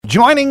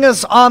Joining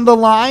us on the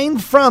line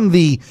from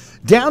the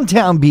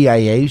Downtown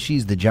BIA,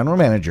 she's the general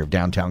manager of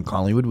Downtown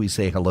Collingwood. We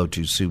say hello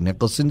to Sue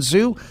Nicholson.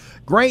 Sue,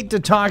 great to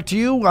talk to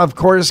you. Of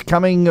course,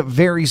 coming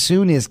very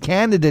soon is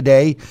Canada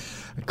Day.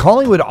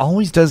 Collingwood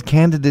always does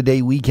Canada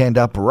Day weekend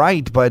up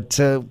right, but,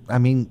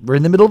 we're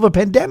in the middle of a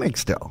pandemic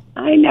still.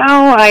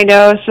 I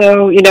know.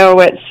 So,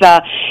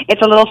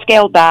 it's a little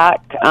scaled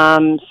back.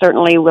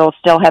 Certainly we'll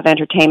still have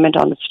entertainment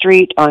on the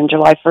street on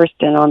July 1st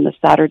and on the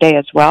Saturday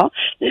as well,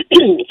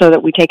 so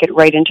that we take it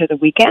right into the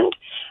weekend.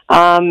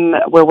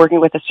 We're working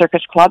with the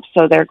Circus Club,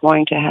 so they're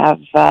going to have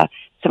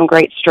some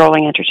great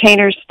strolling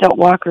entertainers, stilt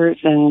walkers,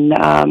 and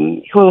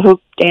hula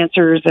hoop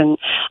dancers, and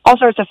all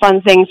sorts of fun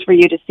things for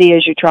you to see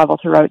as you travel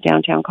throughout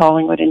downtown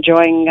Collingwood,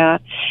 enjoying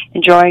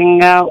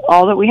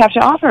all that we have to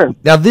offer.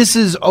 Now, this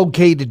is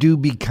okay to do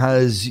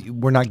because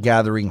we're not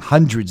gathering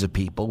hundreds of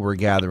people; we're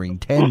gathering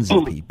tens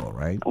of people,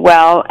 right?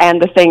 Well,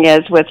 and the thing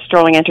is, with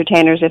strolling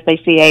entertainers, if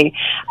they see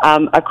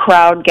a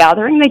crowd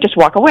gathering, they just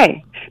walk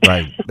away.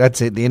 Right.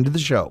 That's it. The end of the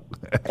show.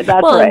 That's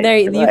well, right.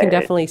 And you can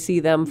definitely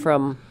see them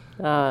from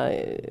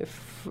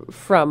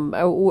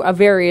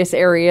various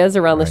areas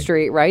around the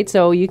street, right?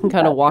 So you can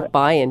kind of walk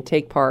by and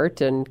take part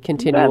and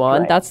continue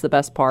on. Right. That's the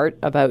best part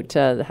about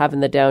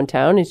having the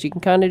downtown is you can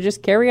kind of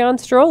just carry on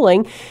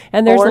strolling.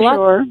 And there's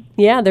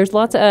there's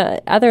lots of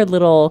other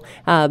little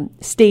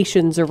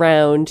stations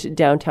around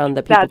downtown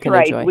that people can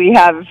enjoy. We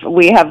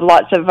have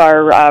lots of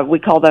our we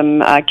call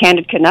them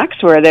Candid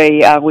Canucks, where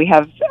we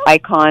have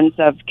icons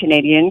of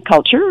Canadian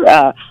culture,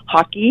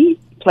 hockey,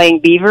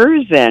 playing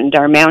beavers, and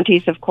our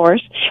Mounties, of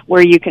course,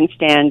 where you can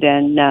stand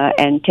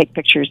and take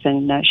pictures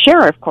and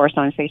share, of course,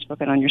 on Facebook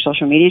and on your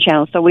social media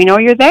channels, so we know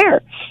you're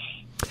there.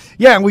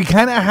 Yeah, we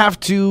kind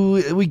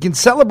of we can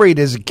celebrate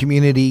as a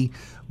community,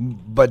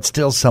 but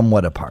still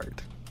somewhat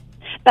apart.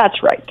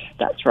 That's right.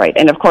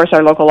 And of course,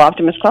 our local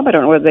Optimist Club, I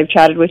don't know whether they've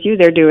chatted with you,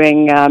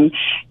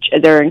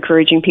 they're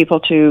encouraging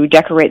people to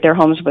decorate their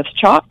homes with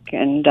chalk,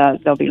 and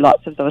there'll be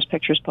lots of those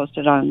pictures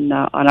posted on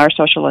our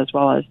social as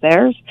well as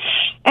theirs.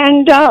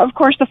 And of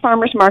course, the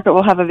farmers market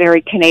will have a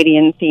very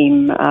Canadian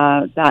theme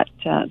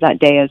that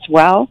day as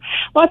well.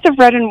 Lots of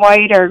red and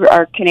white.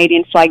 Our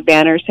Canadian flag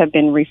banners have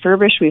been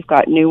refurbished. We've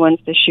got new ones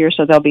this year,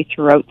 so they'll be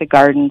throughout the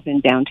gardens in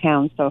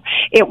downtown. So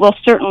it will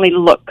certainly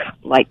look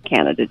like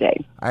Canada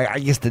Day. I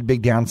guess the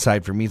big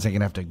downside for me is I'm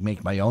going to have to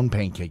make my own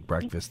pancake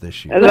breakfast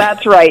this year.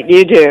 That's right,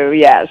 you do,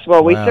 yes.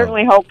 Well, we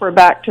certainly hope we're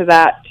back to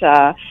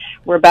that.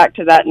 We're back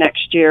to that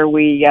next year.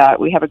 We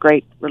have a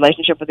great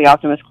relationship with the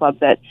Optimist Club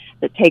that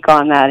take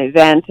on that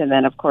event, and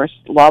then of course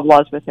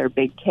Loblaws with their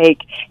big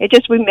cake.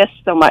 We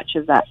missed so much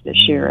of that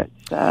this year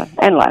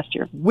and last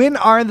year. When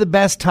are the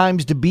best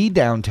times to be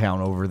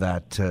downtown over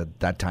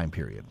that time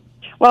period?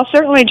 Well,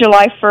 certainly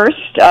July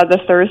 1st, the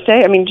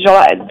Thursday.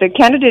 The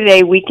Canada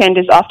Day weekend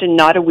is often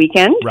not a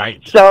weekend. Right.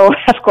 So,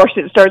 of course,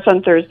 it starts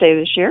on Thursday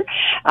this year.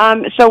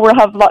 So we'll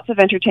have lots of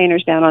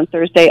entertainers down on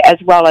Thursday as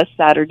well as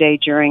Saturday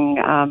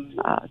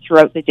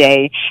throughout the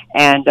day.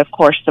 And, of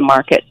course, the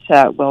market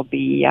will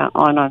be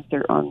on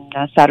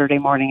Saturday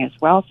morning as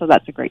well. So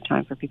that's a great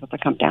time for people to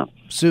come down.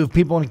 So if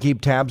people want to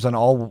keep tabs on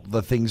all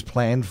the things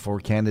planned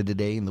for Canada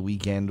Day and the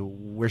weekend,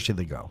 where should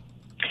they go?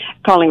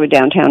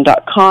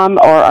 Collingwooddowntown.com,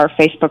 or our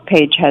Facebook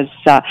page has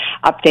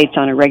updates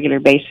on a regular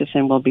basis,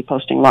 and we'll be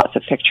posting lots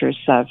of pictures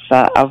of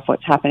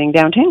what's happening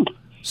downtown.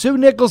 Sue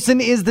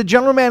Nicholson is the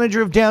general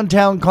manager of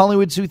Downtown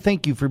Collingwood. Sue,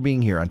 thank you for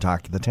being here on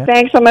Talk to the Town.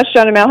 Thanks so much,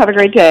 John and Mel. Have a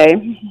great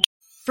day.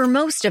 For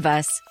most of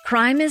us,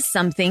 crime is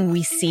something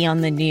we see on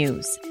the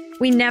news.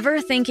 We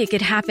never think it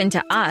could happen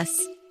to us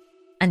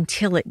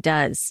until it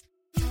does.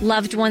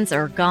 Loved ones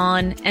are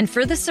gone, and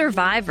for the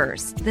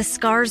survivors, the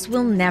scars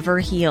will never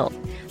heal.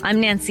 I'm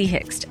Nancy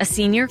Hixt, a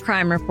senior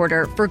crime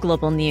reporter for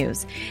Global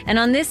News. And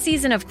on this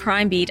season of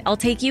Crime Beat, I'll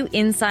take you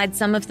inside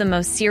some of the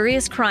most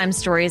serious crime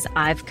stories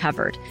I've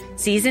covered.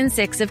 Season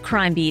 6 of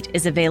Crime Beat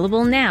is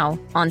available now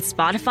on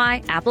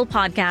Spotify, Apple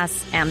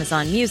Podcasts,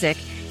 Amazon Music,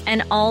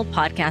 and all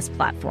podcast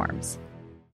platforms.